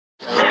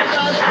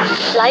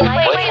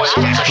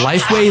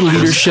Lifeway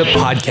Leadership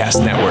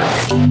Podcast Network.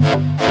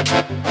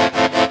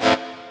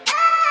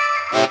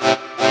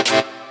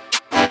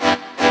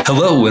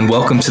 Hello and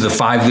welcome to the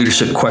 5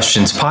 Leadership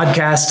Questions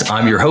podcast.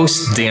 I'm your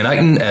host, Dan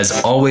Iten,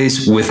 as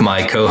always, with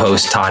my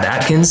co-host, Todd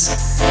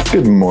Adkins.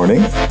 Good morning.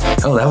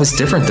 Oh, that was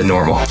different than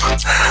normal.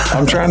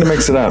 I'm trying to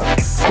mix it up.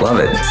 Love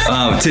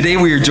it. Today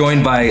we are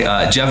joined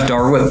by Jeff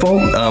Dalrymple,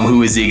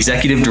 who is the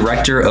Executive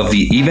Director of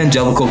the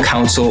Evangelical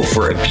Council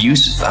for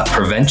Abuse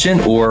Prevention,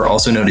 or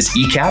also known as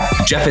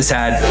ECAP. Jeff has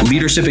had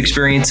leadership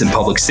experience in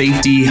public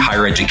safety,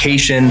 higher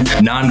education,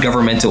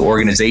 non-governmental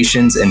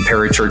organizations, and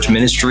parachurch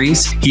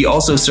ministries. He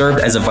also served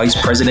as a Vice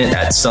President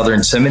at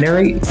Southern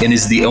Seminary and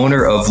is the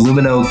owner of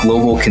Lumino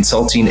Global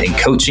Consulting and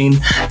Coaching.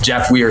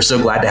 Jeff, we are so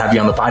glad to have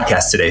you on the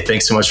podcast today.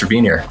 Thanks so much for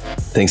being here.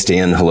 Thanks,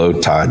 Dan. Hello,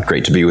 Todd.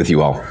 Great to be with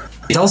you all.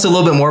 Tell us a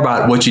little bit more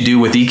about what you do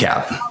with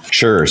ECAP.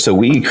 Sure. So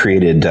we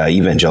created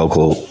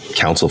Evangelical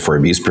Council for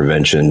Abuse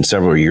Prevention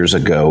several years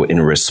ago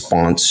in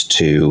response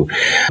to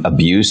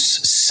abuse,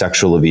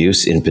 sexual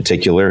abuse in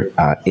particular,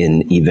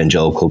 in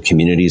evangelical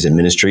communities and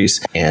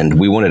ministries. And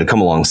we wanted to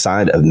come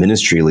alongside of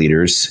ministry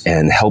leaders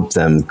and help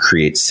them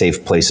create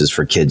safe places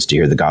for kids to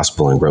hear the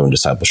gospel and grow in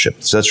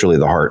discipleship. So that's really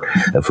the heart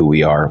of who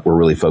we are. We're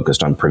really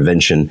focused on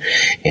prevention,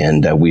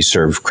 and we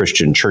serve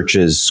Christian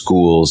churches,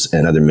 schools,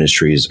 and other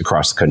ministries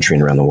across the country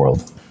and around the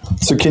world.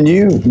 So can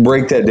you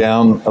break that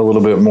down a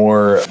little bit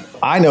more?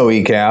 I know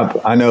ECAP,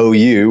 I know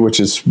you,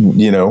 which is,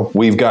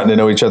 we've gotten to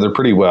know each other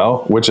pretty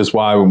well, which is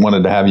why we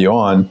wanted to have you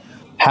on.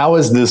 How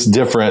is this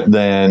different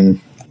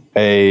than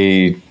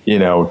a,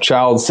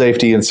 child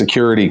safety and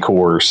security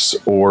course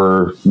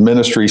or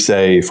ministry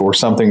safe or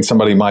something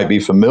somebody might be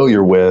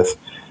familiar with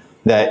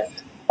that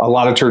a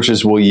lot of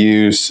churches will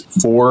use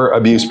for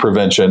abuse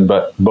prevention?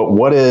 But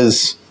what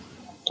is...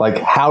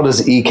 how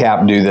does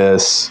ECAP do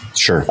this?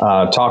 Sure.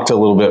 Talk to a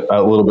little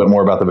bit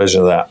more about the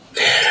vision of that.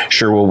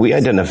 Sure. Well, we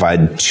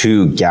identified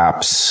 2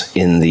 gaps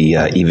in the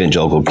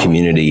evangelical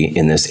community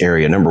in this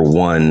area. Number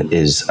one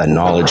is a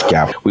knowledge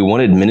gap. We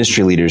wanted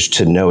ministry leaders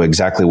to know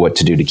exactly what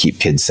to do to keep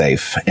kids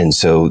safe. And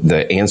so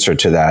the answer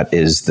to that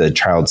is the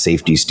child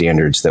safety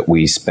standards that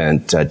we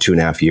spent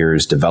 2.5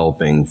 years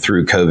developing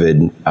through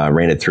COVID,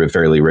 ran it through a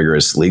fairly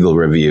rigorous legal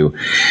review.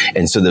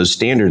 And so those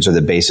standards are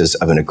the basis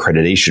of an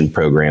accreditation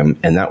program.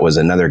 And that was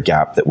another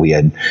gap that we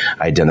had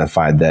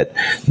identified, that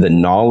the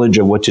knowledge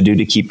of what to do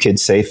to keep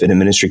kids safe in a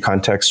ministry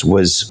context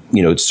was,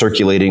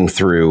 circulating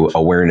through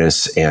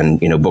awareness and,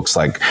 books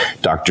like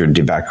Dr.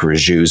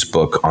 Devac-Raju's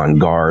book On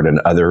Guard and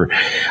other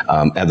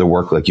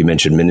work, like you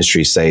mentioned,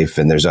 Ministry Safe,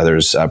 and there's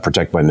others,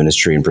 Protect My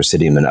Ministry and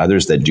Presidium and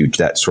others that do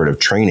that sort of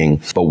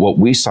training. But what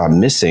we saw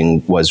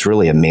missing was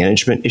really a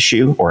management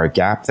issue or a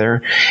gap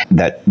there,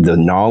 that the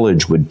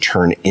knowledge would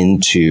turn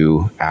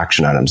into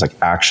action items, like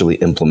actually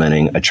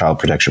implementing a child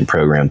protection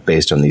program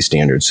based on these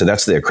standards. So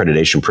that's the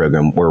accreditation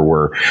program, where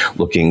we're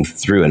looking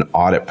through an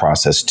audit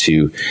process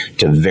to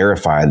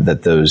verify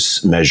that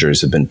those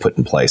measures have been put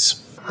in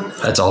place.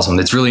 That's awesome.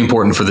 It's really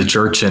important for the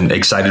church, and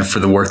excited for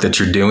the work that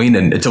you're doing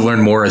and to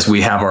learn more as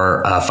we have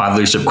our 5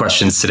 leadership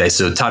questions today.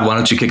 So Todd, why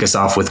don't you kick us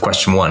off with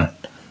question 1?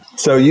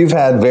 So you've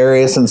had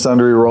various and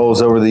sundry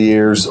roles over the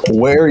years.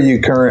 Where are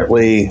you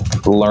currently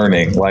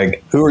learning?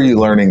 Who are you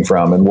learning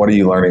from, and what are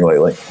you learning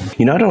lately?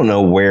 I don't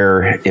know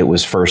where it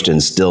was first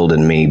instilled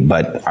in me,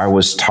 but I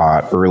was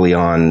taught early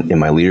on in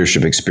my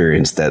leadership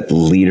experience that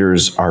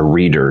leaders are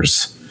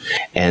readers.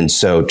 And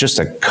so just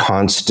a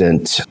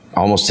constant,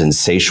 almost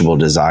insatiable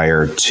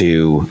desire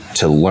to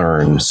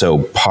learn. So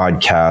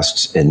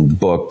podcasts and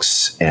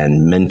books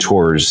and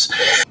mentors,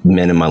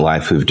 men in my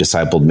life who've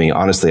discipled me.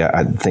 Honestly,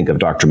 I think of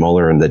Dr.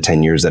 Mohler in the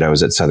 10 years that I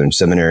was at Southern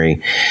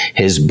Seminary.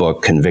 His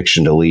book,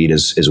 Conviction to Lead,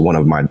 is one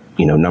of my,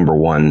 number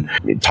one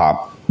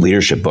top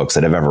leadership books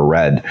that I've ever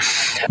read.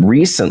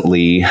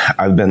 Recently,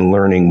 I've been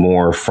learning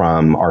more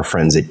from our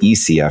friends at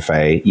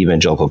ECFA,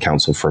 Evangelical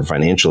Council for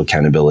Financial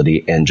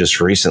Accountability, and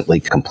just recently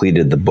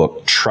completed the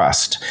book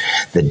Trust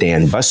that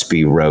Dan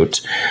Busby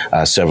wrote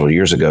several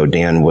years ago.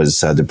 Dan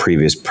was the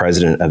previous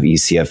president of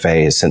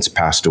ECFA, has since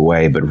passed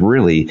away, but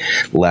really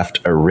left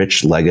a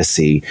rich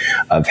legacy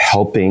of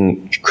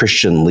helping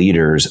Christian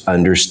leaders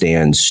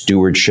understand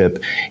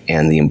stewardship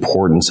and the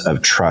importance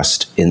of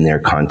trust in their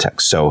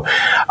context. So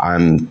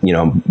I'm,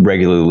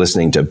 regularly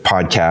listening to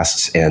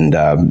podcasts and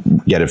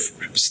get a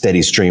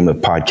steady stream of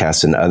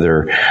podcasts and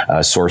other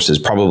sources.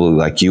 Probably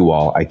like you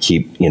all, I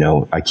keep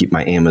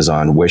my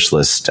Amazon wish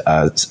list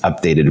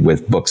updated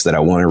with books that I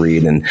want to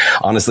read. And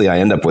honestly, I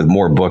end up with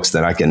more books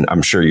that I can.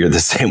 I'm sure you're the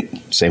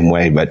same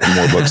way, but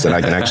more books that I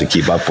can actually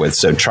keep up with.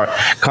 So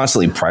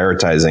constantly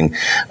prioritizing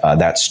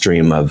that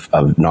stream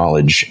of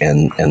knowledge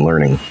and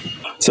learning.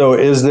 So,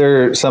 is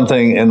there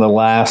something in the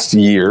last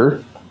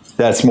year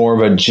that's more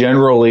of a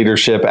general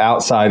leadership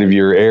outside of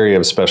your area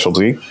of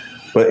specialty?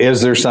 But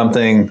is there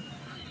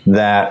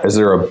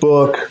a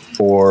book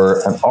or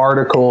an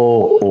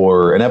article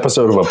or an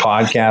episode of a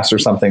podcast or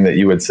something that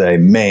you would say,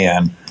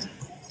 man,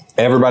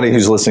 everybody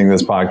who's listening to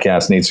this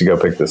podcast needs to go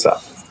pick this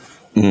up?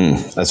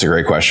 That's a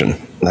great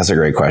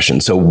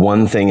question. So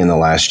one thing in the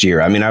last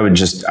year, I mean,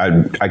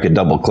 I could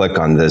double click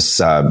on this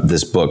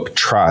book,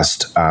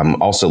 Trust.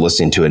 Also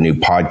listening to a new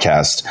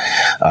podcast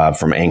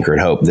from Anchored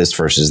Hope, This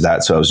versus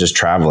That. So I was just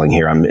traveling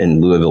here. I'm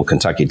in Louisville,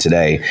 Kentucky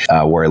today,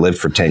 where I lived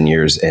for 10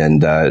 years.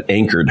 And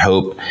Anchored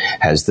Hope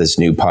has this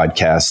new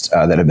podcast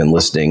that I've been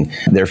listening.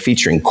 They're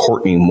featuring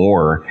Courtney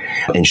Moore,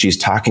 and she's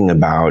talking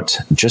about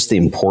just the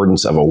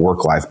importance of a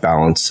work-life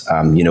balance.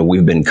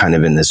 We've been kind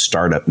of in this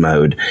startup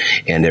mode,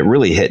 and it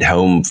really hit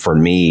home for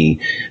me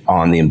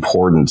on the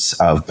importance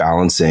of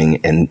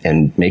balancing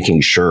and making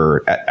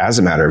sure, as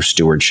a matter of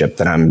stewardship,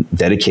 that I'm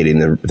dedicating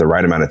the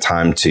right amount of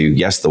time to,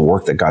 yes, the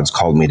work that God's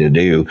called me to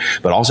do,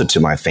 but also to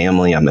my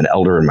family. I'm an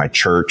elder in my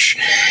church,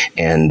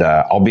 and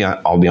I'll be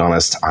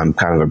honest, I'm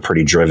kind of a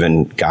pretty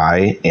driven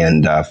guy,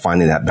 and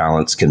finding that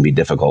balance can be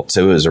difficult.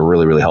 So it was a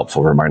really, really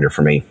helpful reminder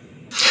for me.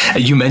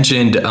 You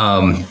mentioned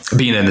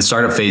being in the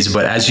startup phase,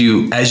 but as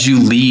you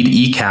lead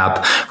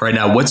ECAP right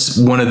now, what's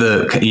one of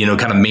the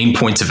kind of main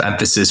points of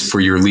emphasis for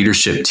your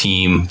leadership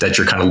team that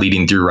you're kind of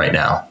leading through right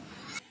now?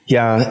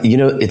 Yeah,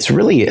 it's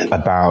really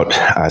about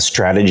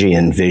strategy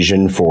and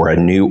vision for a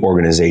new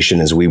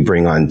organization as we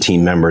bring on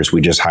team members. We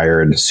just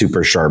hired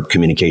super sharp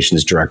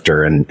communications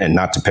director, and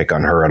not to pick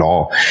on her at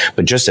all,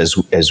 but just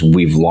as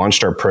we've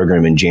launched our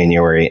program in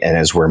January and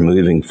as we're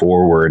moving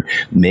forward,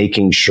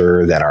 making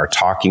sure that our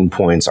talking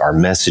points, our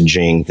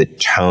messaging, the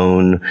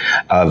tone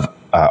of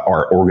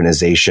our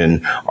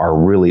organization are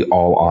really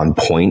all on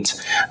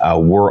point.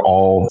 We're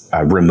all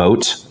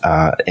remote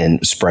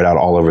and spread out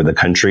all over the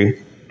country.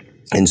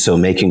 And so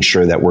making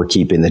sure that we're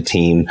keeping the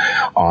team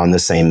on the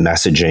same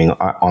messaging,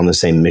 on the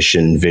same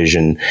mission,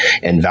 vision,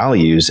 and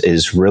values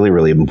is really,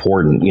 really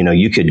important.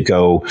 You could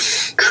go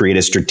create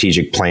a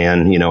strategic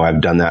plan. I've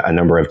done that a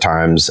number of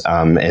times.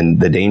 And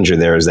the danger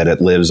there is that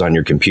it lives on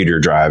your computer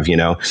drive,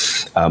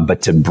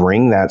 but to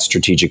bring that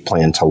strategic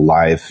plan to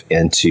life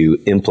and to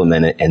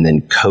implement it and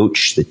then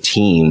coach the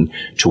team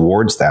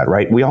towards that,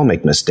 right? We all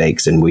make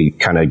mistakes and we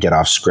kind of get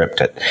off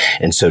script.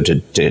 And so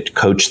to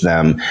coach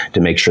them to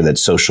make sure that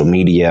social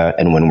media,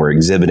 and when we're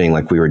exhibiting,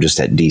 like we were just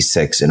at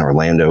D6 in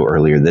Orlando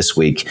earlier this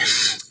week,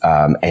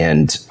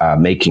 and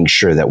making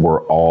sure that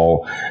we're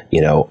all,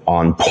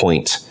 on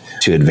point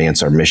to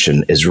advance our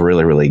mission is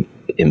really, really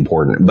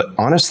important. But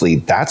honestly,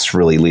 that's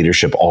really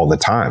leadership all the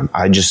time.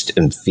 I just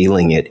am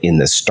feeling it in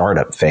the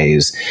startup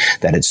phase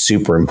that it's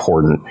super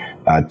important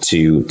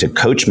to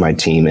coach my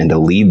team and to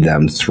lead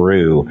them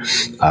through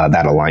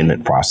that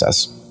alignment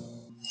process.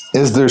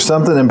 Is there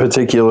something in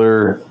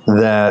particular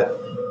that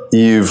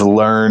you've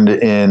learned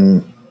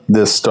in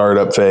this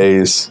startup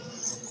phase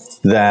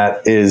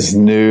that is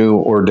new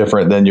or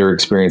different than your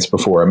experience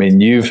before? I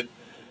mean, you've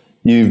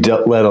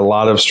led a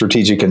lot of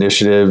strategic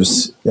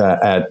initiatives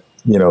at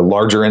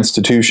larger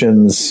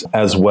institutions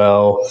as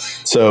well.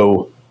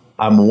 So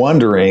I'm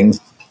wondering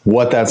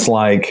what that's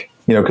like,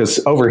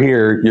 because over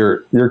here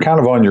you're kind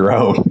of on your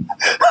own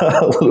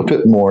a little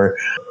bit more.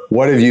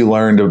 What have you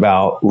learned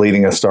about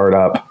leading a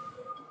startup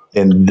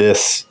in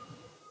this,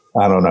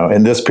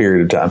 in this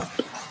period of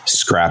time?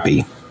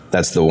 Scrappy.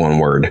 That's the one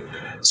word.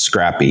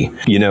 Scrappy.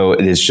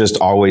 It's just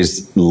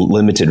always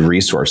limited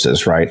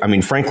resources, right? I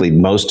mean, frankly,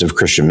 most of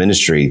Christian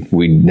ministry,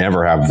 we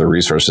never have the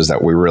resources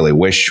that we really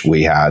wish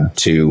we had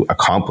to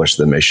accomplish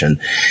the mission.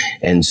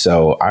 And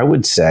so I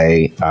would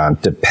say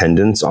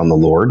dependence on the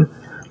Lord,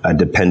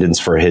 dependence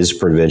for his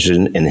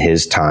provision and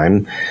his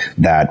time,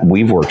 that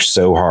we've worked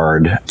so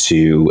hard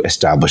to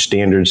establish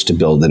standards, to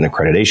build an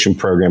accreditation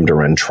program, to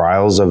run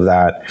trials of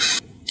that,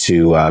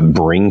 to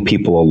bring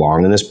people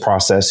along in this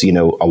process.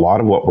 A lot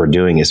of what we're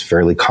doing is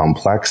fairly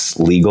complex,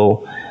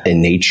 legal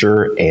in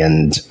nature,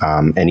 and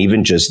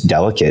even just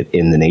delicate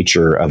in the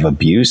nature of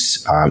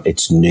abuse.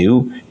 It's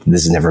new.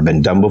 This has never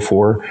been done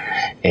before,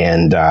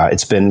 and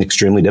it's been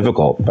extremely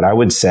difficult. But I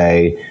would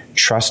say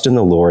trust in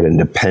the Lord and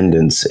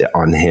dependence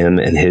on him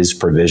and his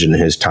provision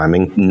and his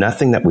timing.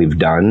 Nothing that we've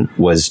done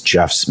was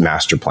Jeff's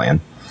master plan.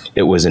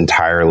 It was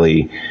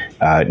entirely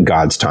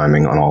God's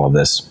timing on all of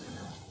this.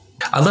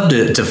 I'd love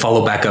to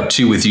follow back up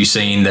too with you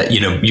saying that,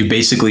 you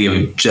basically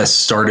have just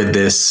started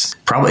this.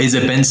 Probably, has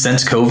it been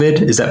since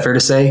COVID? Is that fair to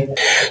say?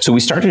 So we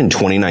started in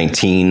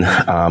 2019,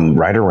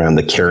 right around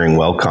the Caring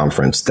Well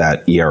conference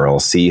that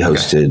ERLC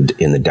hosted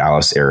in the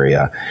Dallas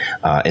area.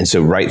 And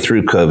so right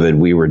through COVID,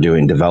 we were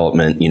doing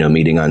development,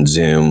 meeting on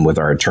Zoom with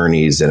our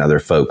attorneys and other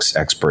folks,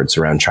 experts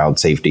around child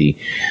safety.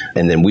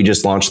 And then we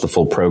just launched the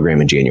full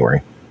program in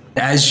January.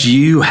 As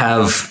you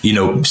have,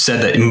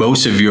 said that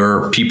most of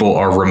your people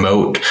are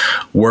remote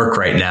work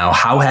right now,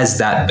 how has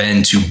that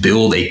been to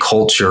build a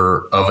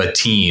culture of a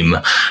team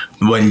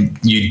when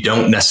you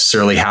don't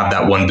necessarily have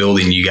that one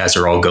building you guys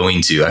are all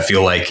going to? I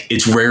feel like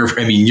it's rare.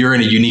 I mean, you're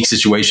in a unique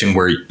situation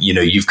where,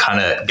 you've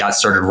kind of got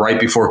started right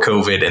before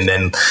COVID and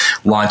then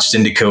launched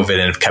into COVID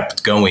and have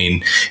kept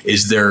going.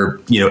 Is there,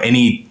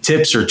 any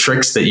tips or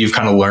tricks that you've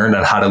kind of learned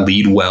on how to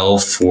lead well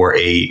for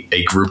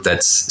a group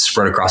that's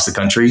spread across the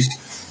country?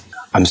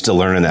 I'm still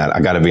learning that. I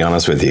got to be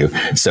honest with you.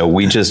 So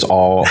we just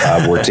all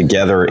were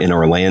together in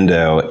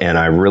Orlando, and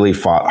I really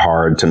fought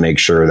hard to make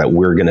sure that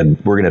we're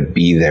gonna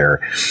be there.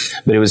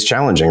 But it was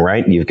challenging,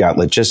 right? You've got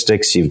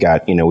logistics, we've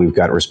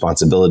got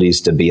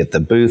responsibilities to be at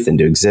the booth and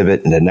to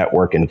exhibit and to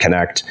network and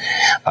connect.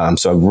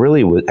 So I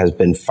really has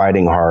been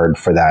fighting hard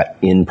for that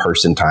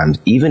in-person time,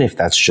 even if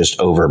that's just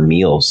over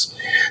meals.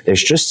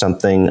 There's just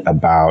something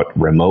about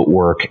remote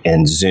work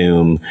and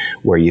Zoom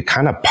where you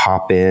kind of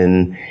pop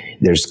in.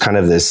 There's kind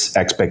of this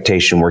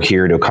expectation we're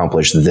here to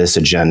accomplish this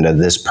agenda,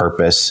 this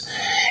purpose.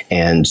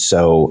 And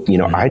so,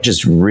 I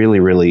just really,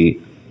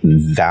 really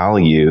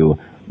value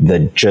the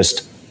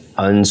just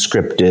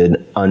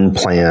unscripted,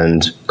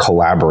 unplanned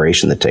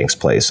collaboration that takes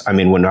place. I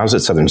mean, when I was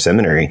at Southern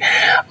Seminary,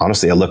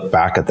 honestly, I look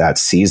back at that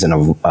season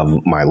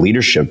of my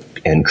leadership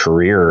and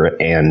career,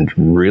 and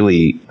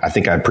really, I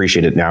think I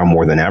appreciate it now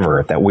more than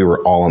ever that we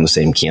were all on the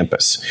same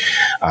campus.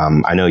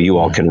 I know you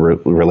all can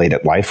relate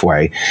at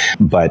Lifeway,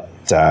 but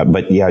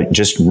yeah,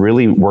 just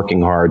really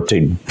working hard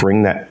to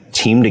bring that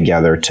team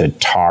together to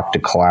talk, to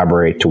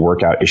collaborate, to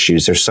work out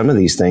issues. There's some of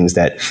these things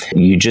that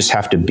you just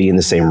have to be in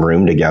the same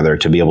room together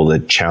to be able to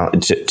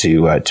challenge,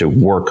 to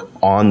work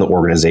on the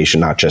organization,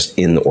 not just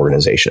in the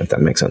organization, if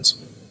that makes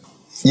sense.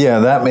 Yeah,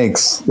 that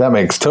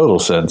makes total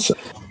sense.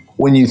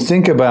 When you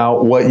think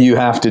about what you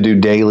have to do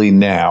daily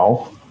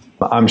now,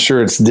 I'm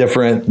sure it's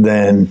different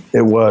than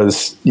it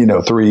was,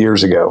 3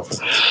 years ago.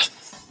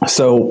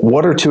 So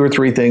what are 2 or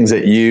 3 things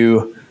that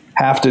you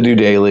have to do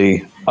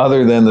daily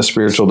other than the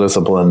spiritual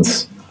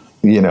disciplines?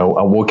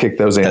 We'll kick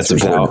those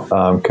answers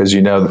out because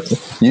you know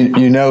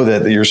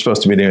that you're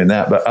supposed to be doing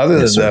that. But other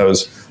than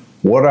those,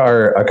 what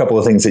are a couple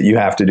of things that you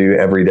have to do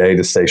every day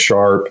to stay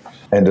sharp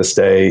and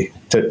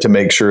to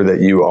make sure that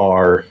you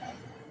are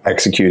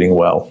executing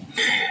well?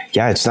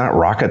 Yeah, it's not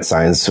rocket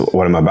science,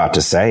 what I'm about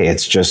to say.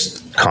 It's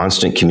just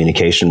constant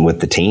communication with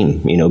the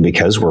team,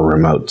 because we're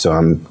remote. So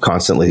I'm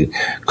constantly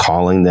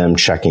calling them,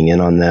 checking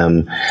in on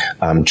them,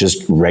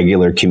 just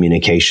regular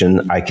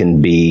communication. I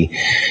can be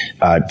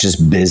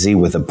just busy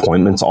with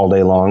appointments all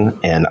day long,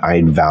 and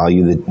I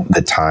value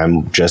the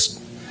time just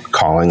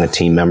calling a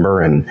team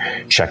member and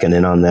checking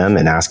in on them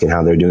and asking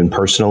how they're doing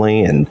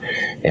personally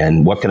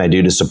and what can I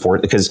do to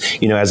support, because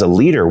as a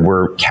leader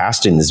we're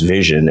casting this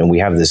vision and we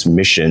have this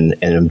mission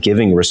and I'm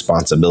giving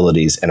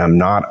responsibilities, and I'm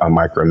not a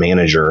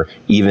micromanager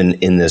even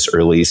in this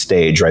early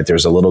stage, right?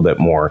 There's a little bit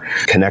more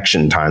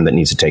connection time that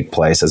needs to take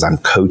place as I'm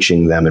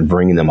coaching them and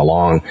bringing them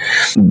along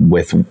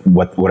with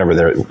whatever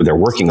they're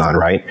working on,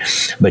 right?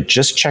 But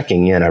just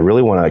checking in, I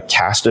really want to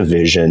cast a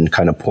vision,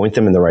 kind of point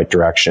them in the right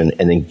direction,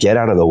 and then get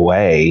out of the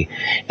way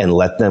and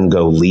let them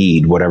go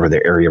lead whatever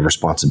their area of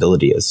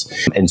responsibility is.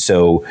 And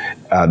so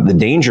the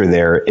danger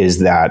there is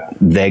that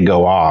they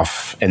go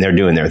off and they're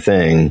doing their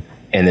thing,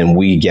 and then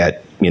we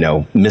get,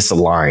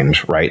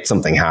 misaligned, right?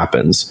 Something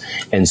happens.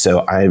 And so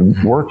I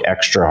work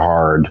extra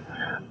hard,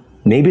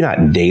 maybe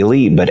not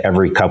daily, but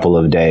every couple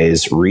of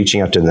days,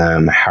 reaching out to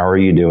them. How are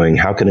you doing?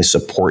 How can I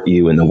support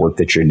you in the work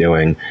that you're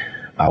doing?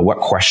 What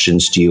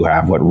questions do you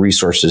have? What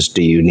resources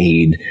do you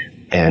need?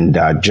 And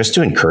just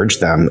to encourage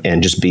them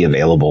and just be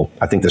available.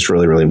 I think that's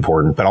really, really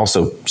important, but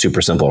also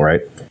super simple,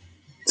 right?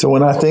 So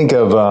when I think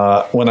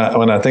of when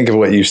I think of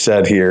what you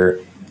said here,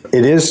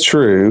 it is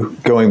true,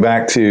 going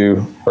back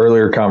to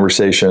earlier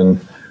conversation,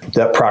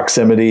 that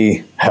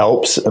proximity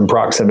helps and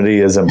proximity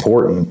is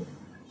important.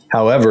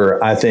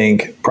 However, I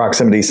think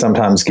proximity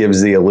sometimes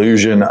gives the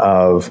illusion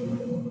of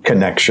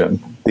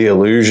connection, the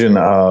illusion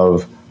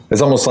of,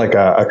 it's almost like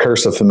a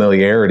curse of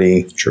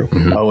familiarity. True.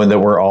 Mm-hmm. And that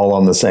we're all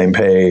on the same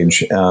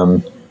page.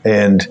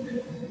 And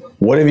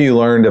what have you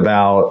learned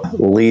about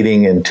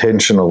leading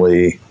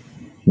intentionally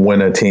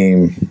when a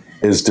team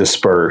is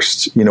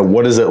dispersed?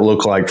 What does it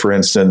look like, for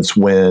instance,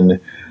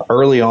 when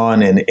early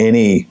on in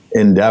any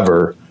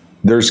endeavor,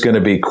 there's going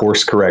to be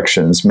course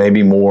corrections,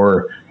 maybe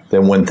more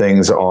than when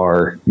things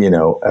are,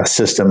 a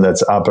system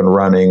that's up and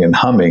running and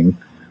humming.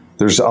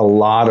 There's a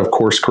lot of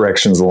course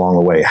corrections along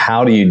the way.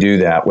 How do you do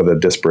that with a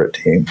disparate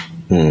team?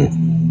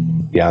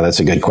 Yeah, that's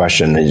a good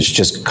question. It's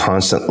just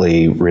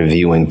constantly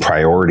reviewing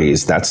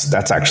priorities. That's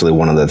actually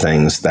one of the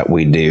things that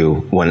we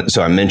do.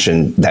 So I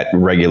mentioned that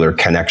regular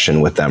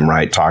connection with them,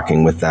 right?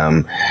 Talking with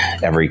them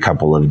every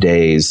couple of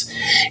days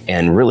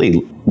and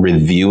really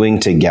reviewing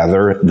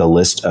together the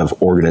list of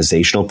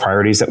organizational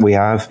priorities that we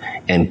have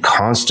and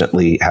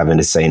constantly having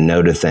to say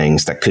no to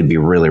things that could be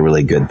really,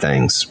 really good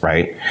things,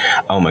 right?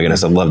 Oh my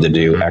goodness, I'd love to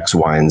do X,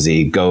 Y, and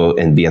Z, go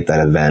and be at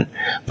that event,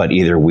 but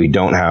either we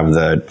don't have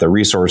the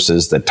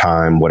resources, the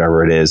time,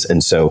 whatever it is.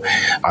 And so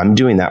I'm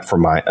doing that for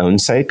my own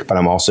sake, but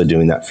I'm also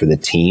doing that for the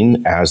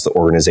team as the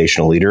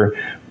organizational leader,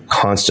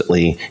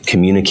 constantly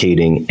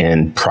communicating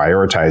and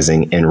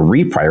prioritizing and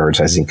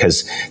reprioritizing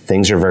because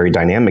things are very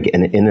dynamic.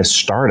 And in a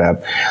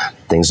startup,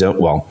 things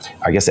don't, well,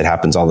 I guess it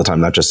happens all the time,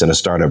 not just in a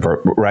startup,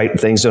 right?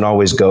 Things don't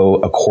always go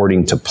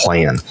according to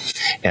plan.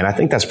 And I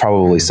think that's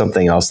probably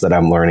something else that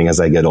I'm learning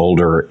as I get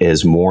older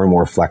is more and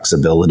more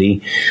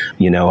flexibility.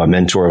 A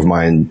mentor of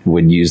mine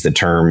would use the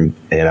term,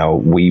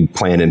 we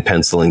plan in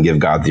pencil and give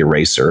God the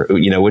eraser,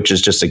 which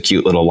is just a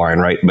cute little line,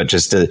 right? But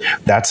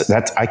that's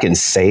I can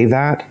say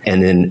that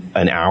and in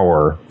an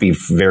hour be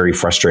very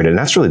frustrated. And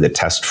that's really the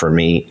test for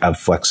me of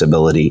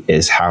flexibility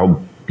is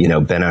how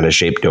bent out of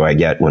shape do I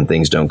get when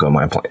things don't go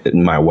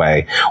my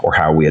way or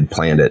how we had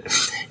planned it.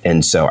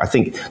 And so I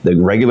think the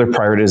regular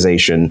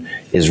prioritization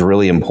is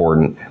really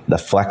important. The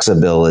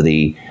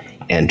flexibility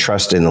and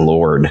trust in the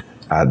Lord,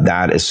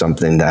 that is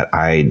something that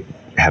I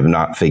have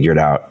not figured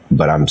out,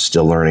 but I'm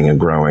still learning and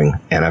growing.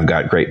 And I've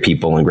got great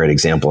people and great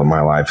example in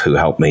my life who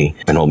help me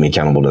and hold me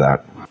accountable to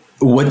that.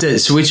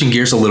 Switching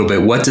gears a little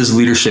bit, what does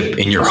leadership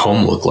in your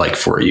home look like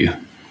for you?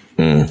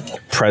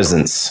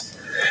 Presence.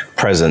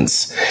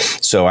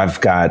 So I've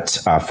got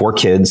 4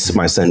 kids.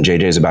 My son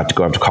JJ is about to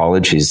go off to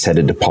college. He's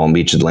headed to Palm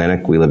Beach,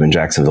 Atlantic. We live in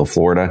Jacksonville,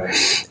 Florida.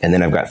 And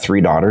then I've got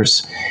 3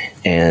 daughters.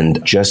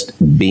 And just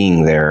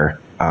being there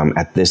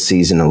at this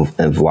season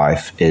of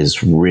life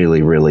is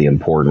really, really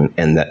important.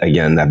 And that,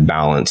 again, that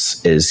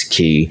balance is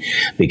key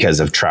because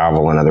of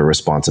travel and other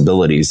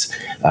responsibilities,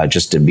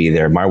 just to be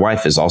there. My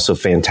wife is also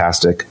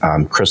fantastic.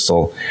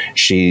 Crystal,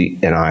 she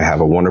and I have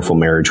a wonderful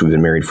marriage. We've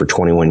been married for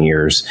 21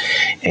 years.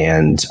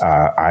 And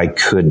I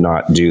could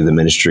not do the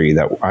ministry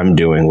that I'm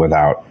doing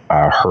without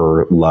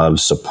her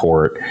love,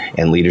 support,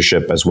 and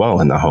leadership as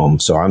well in the home.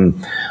 So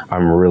I'm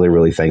really,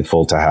 really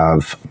thankful to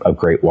have a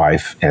great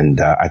wife.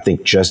 And I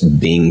think just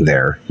being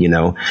there,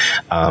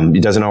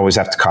 it doesn't always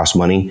have to cost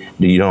money.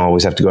 You don't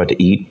always have to go out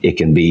to eat. It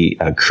can be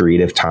a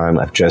creative time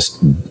of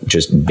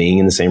just being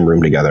in the same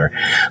room together.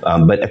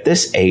 But at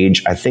this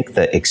age, I think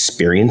the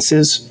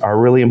experiences are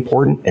really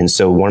important. And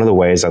so one of the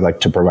ways I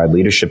like to provide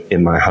leadership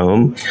in my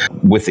home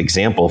with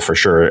example, for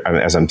sure,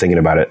 as I'm thinking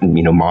about it,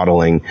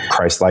 modeling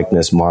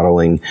Christ-likeness,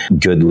 modeling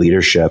good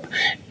leadership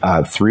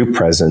through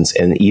presence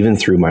and even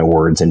through my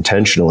words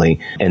intentionally,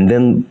 and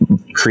then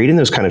creating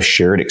those kind of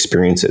shared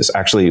experiences.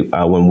 Actually,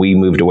 when we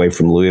moved away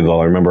from Louisville,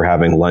 I remember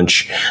having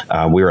lunch.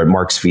 We were at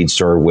Mark's Feed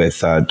Store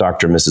with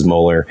Dr. and Mrs.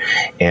 Mohler,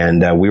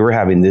 and we were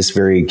having this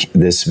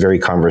very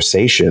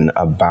conversation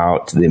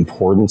about the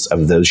importance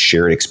of those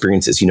shared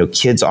experiences.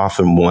 Kids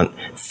often want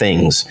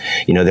things.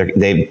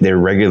 They're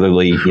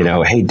regularly,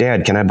 hey,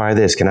 Dad, can I buy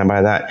this? Can I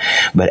buy that?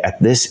 But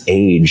at this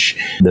age,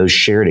 those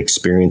shared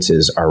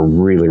experiences are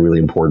really, really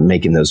important,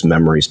 making those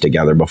memories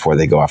together before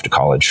they go off to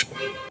college.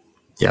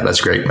 Yeah,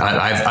 that's great.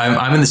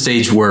 I'm in the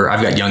stage where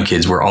I've got young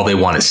kids where all they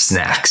want is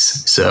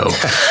snacks. So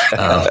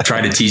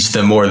trying to teach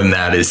them more than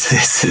that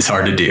is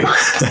hard to do.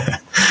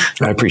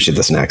 I appreciate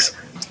the snacks.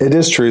 It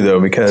is true, though,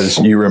 because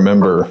you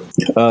remember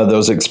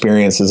those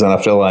experiences, and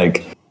I feel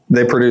like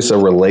they produce a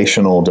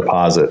relational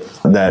deposit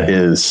that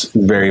is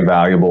very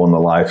valuable in the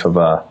life of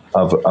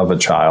a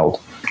child.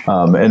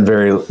 And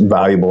very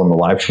valuable in the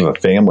life of a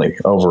family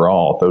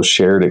overall. Those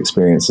shared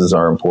experiences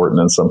are important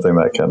and something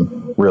that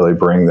can really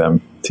bring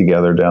them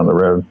together down the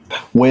road.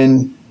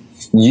 When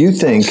you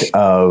think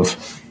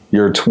of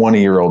your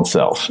 20-year-old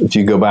self, if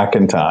you go back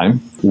in time,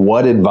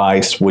 what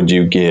advice would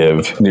you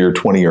give your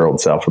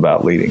 20-year-old self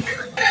about leading?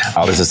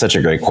 Oh, this is such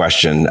a great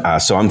question.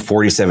 So I'm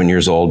 47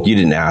 years old. You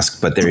didn't ask,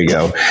 but there you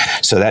go.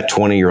 So that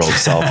 20-year-old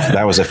self,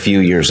 that was a few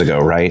years ago,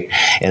 right?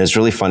 And it's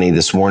really funny.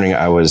 This morning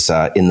I was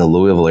in the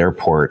Louisville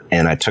airport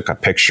and I took a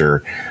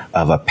picture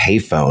of a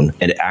payphone,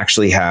 and it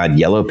actually had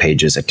yellow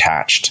pages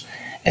attached.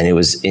 And it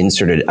was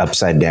inserted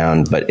upside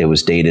down, but it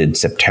was dated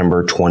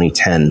September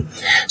 2010.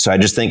 So I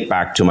just think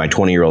back to my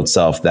 20-year-old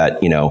self that,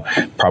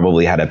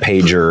 probably had a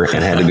pager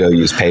and had to go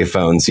use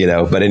payphones,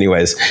 But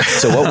anyways,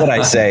 so what would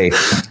I say?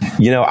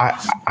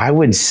 I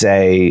would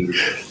say...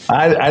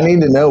 I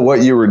need to know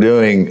what you were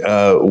doing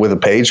with a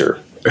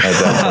pager at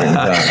that point in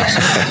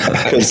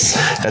time. 'Cause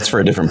that's for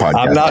a different podcast.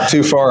 I'm not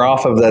too far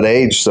off of that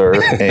age, sir.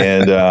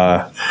 And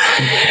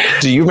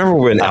do you remember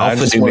when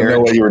know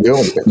what you were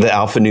doing? The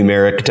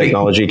alphanumeric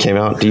technology came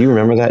out? Do you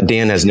remember that?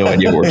 Dan has no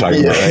idea what we're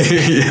talking about, right?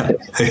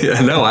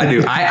 Yeah, no, I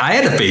do. I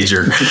had a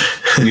pager.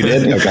 You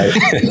did? Okay.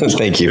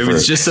 Thank you. It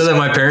was just so that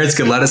my parents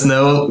could let us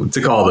know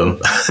to call them.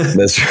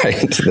 That's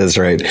right.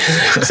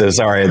 So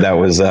sorry, that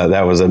was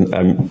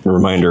a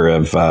reminder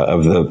of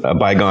a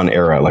bygone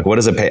era. Like, what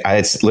is a pay?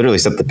 I literally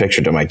sent the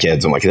picture to my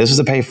kids. I'm like, this is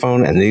a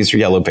payphone, and these are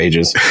yellow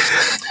pages.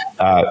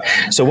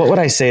 So what would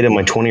I say to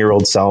my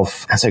 20-year-old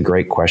self? That's a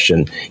great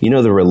question.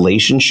 The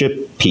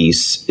relationship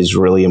piece is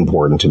really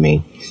important to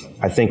me.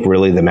 I think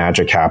really the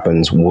magic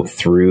happens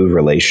through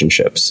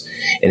relationships.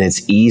 And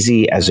it's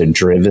easy as a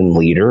driven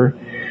leader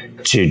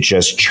to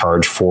just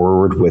charge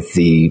forward with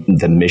the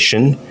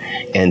mission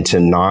and to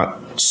not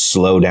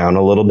slow down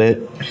a little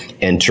bit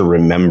and to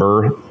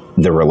remember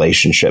the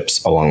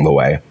relationships along the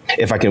way.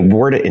 If I can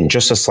word it in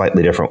just a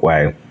slightly different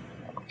way,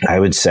 I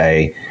would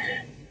say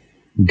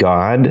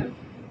God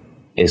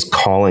is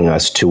calling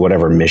us to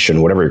whatever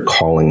mission, whatever your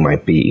calling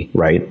might be,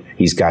 right?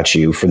 He's got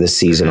you for this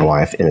season of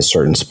life in a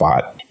certain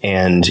spot.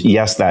 And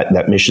yes,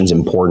 that mission's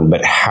important,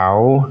 but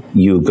how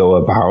you go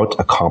about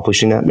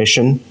accomplishing that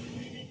mission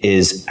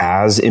is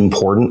as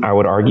important, I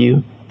would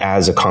argue,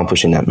 as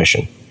accomplishing that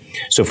mission.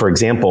 So for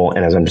example,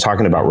 and as I'm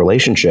talking about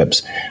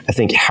relationships, I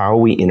think how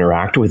we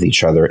interact with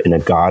each other in a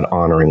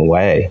God-honoring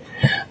way,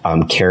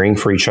 caring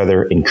for each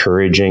other,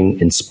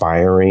 encouraging,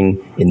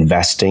 inspiring,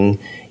 investing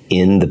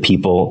in the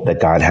people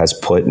that God has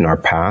put in our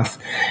path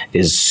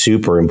is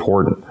super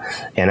important.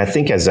 And I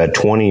think as a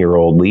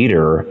 20-year-old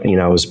leader,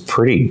 I was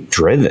pretty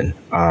driven.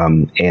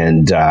 And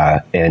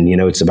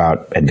it's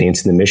about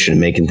advancing the mission,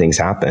 making things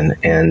happen.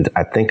 And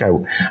I think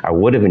I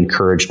would have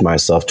encouraged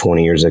myself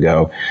 20 years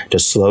ago to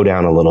slow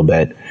down a little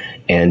bit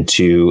and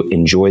to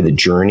enjoy the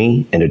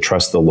journey and to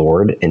trust the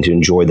Lord and to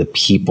enjoy the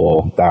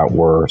people that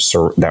were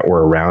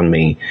around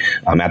me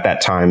at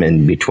that time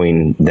and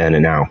between then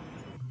and now.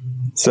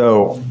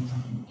 So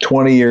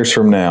 20 years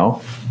from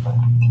now,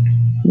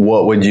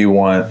 what would you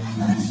want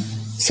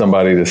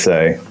somebody to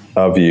say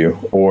of you?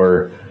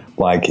 Or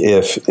like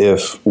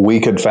if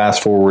we could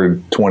fast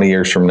forward 20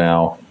 years from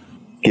now,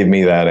 give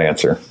me that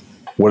answer.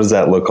 What does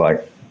that look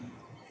like?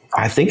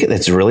 I think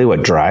that's really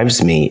what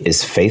drives me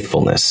is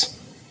faithfulness.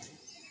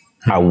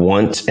 I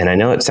want, and I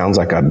know it sounds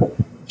like a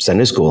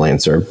Sunday school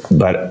answer,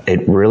 but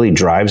it really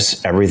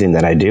drives everything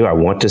that I do. I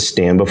want to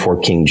stand before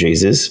King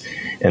Jesus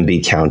and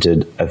be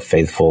counted a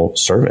faithful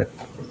servant.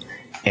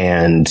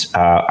 And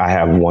I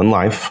have one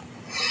life.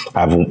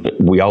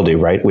 We all do,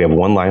 right? We have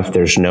one life.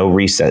 There's no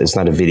reset. It's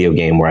not a video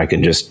game where I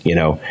can just,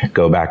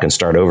 go back and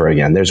start over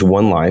again. There's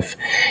one life,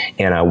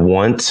 and I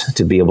want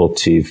to be able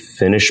to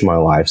finish my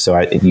life. So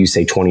you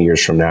say 20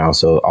 years from now,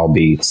 so I'll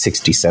be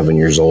 67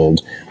 years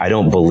old. I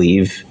don't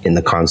believe in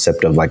the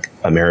concept of like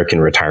American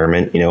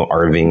retirement,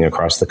 RVing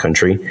across the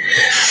country.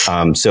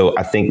 So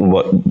I think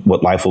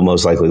what life will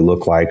most likely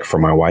look like for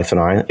my wife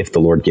and I, if the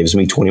Lord gives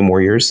me 20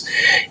 more years,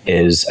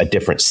 is a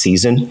different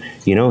season.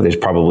 There's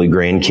probably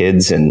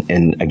grandkids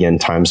and again,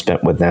 time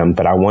spent with them,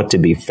 but I want to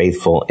be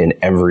faithful in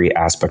every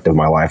aspect of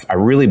my life. I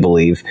really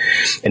believe,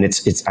 and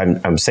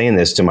I'm saying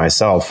this to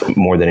myself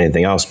more than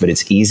anything else, but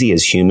it's easy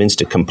as humans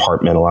to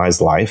compartmentalize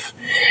life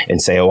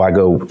and say, I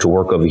go to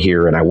work over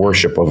here and I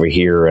worship over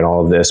here and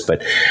all of this.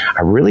 But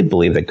I really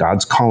believe that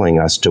God's calling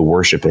us to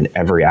worship in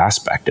every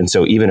aspect. And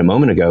so even a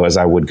moment ago, as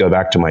I would go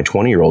back to my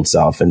 20-year-old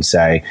self and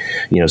say,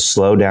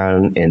 slow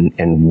down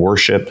and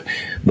worship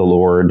the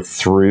Lord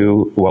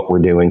through what we're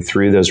doing,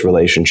 through those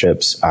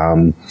relationships.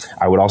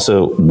 I would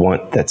also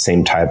want that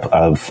same type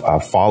of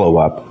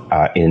follow-up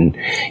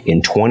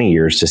in 20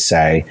 years to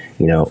say,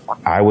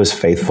 I was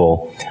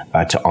faithful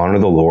to honor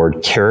the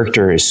Lord.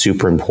 Character is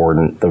super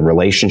important. The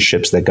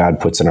relationships that God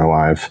puts in our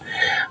life.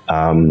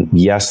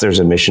 Yes, there's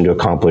a mission to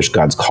accomplish.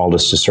 God's called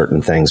us to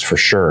certain things for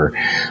sure.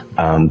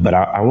 But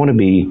I want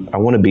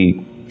to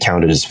be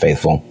counted as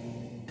faithful.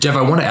 Jeff,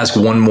 I want to ask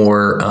one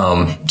more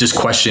just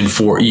question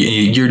for you.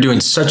 You're doing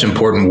such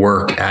important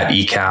work at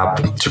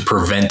ECAP to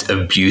prevent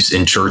abuse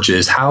in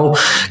churches. How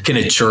can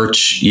a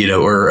church,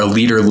 or a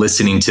leader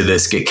listening to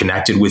this get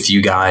connected with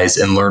you guys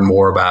and learn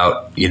more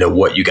about,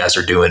 what you guys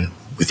are doing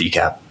with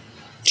ECAP?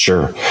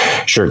 Sure.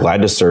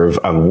 Glad to serve.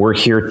 We're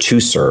here to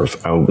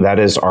serve. That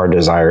is our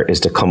desire, is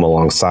to come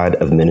alongside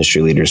of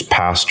ministry leaders,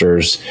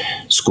 pastors,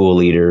 school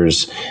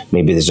leaders.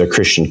 Maybe there's a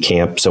Christian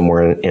camp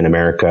somewhere in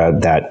America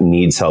that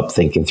needs help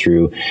thinking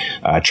through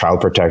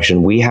child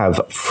protection. We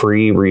have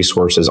free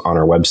resources on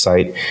our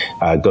website.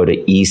 Go to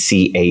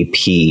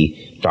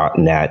ECAP.net.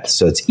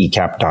 So it's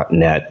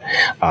ecap.net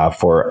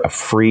for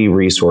free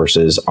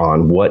resources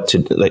on what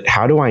to,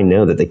 how do I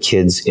know that the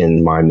kids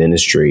in my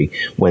ministry,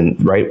 when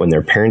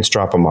their parents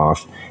drop them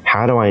off,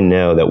 how do I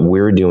know that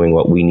we're doing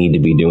what we need to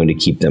be doing to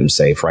keep them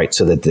safe, right?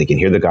 So that they can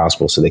hear the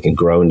gospel, so they can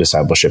grow in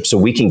discipleship, so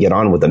we can get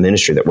on with the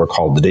ministry that we're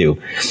called to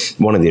do.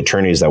 One of the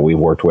attorneys that we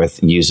worked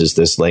with uses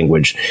this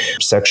language.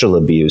 Sexual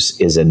abuse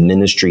is a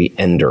ministry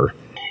ender.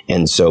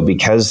 And so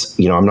because,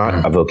 I'm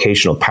not a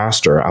vocational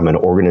pastor, I'm an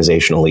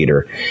organizational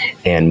leader.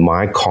 And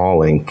my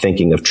calling,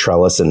 thinking of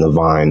trellis and the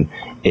vine,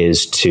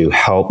 is to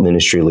help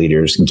ministry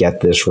leaders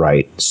get this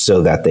right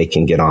so that they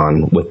can get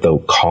on with the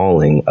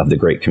calling of the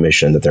Great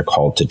Commission that they're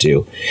called to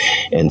do.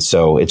 And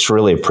so it's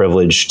really a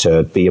privilege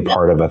to be a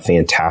part of a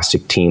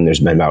fantastic team. There's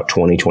been about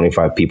 20,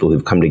 25 people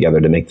who've come together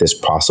to make this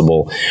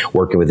possible,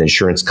 working with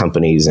insurance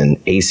companies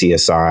and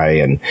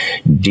ACSI and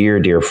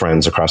dear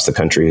friends across the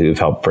country who've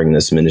helped bring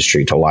this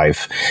ministry to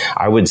life.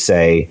 I would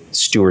say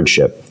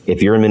stewardship.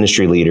 If you're a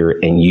ministry leader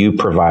and you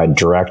provide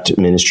direct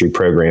ministry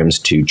programs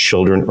to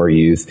children or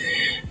youth,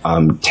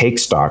 take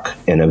stock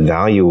and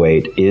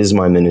evaluate, is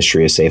my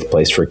ministry a safe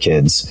place for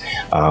kids?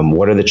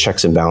 What are the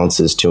checks and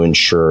balances to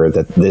ensure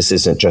that this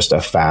isn't just a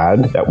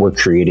fad that we're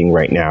creating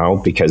right now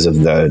because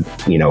of the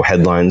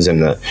headlines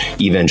and the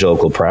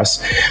evangelical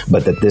press,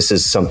 but that this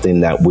is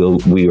something that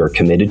we are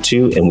committed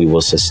to and we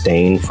will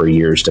sustain for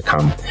years to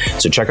come.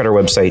 So check out our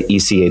website,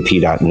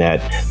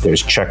 ecap.net.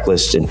 There's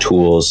checklists and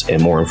tools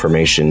and more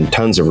information,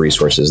 tons of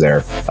resources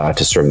there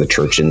to serve the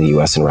church in the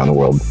U.S. and around the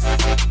world.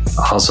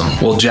 Awesome.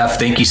 Well, Jeff,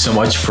 thank you so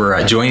much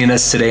for joining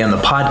us today on the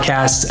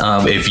podcast.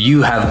 If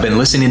you have been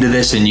listening to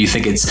this and you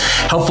think it's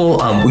helpful,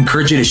 we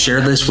encourage you to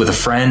share this with a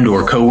friend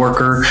or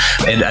coworker.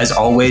 And as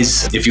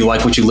always, if you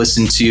like what you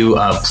listen to,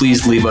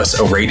 please leave us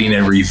a rating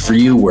and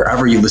review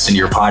wherever you listen to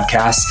your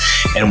podcasts.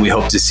 And we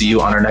hope to see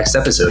you on our next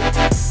episode.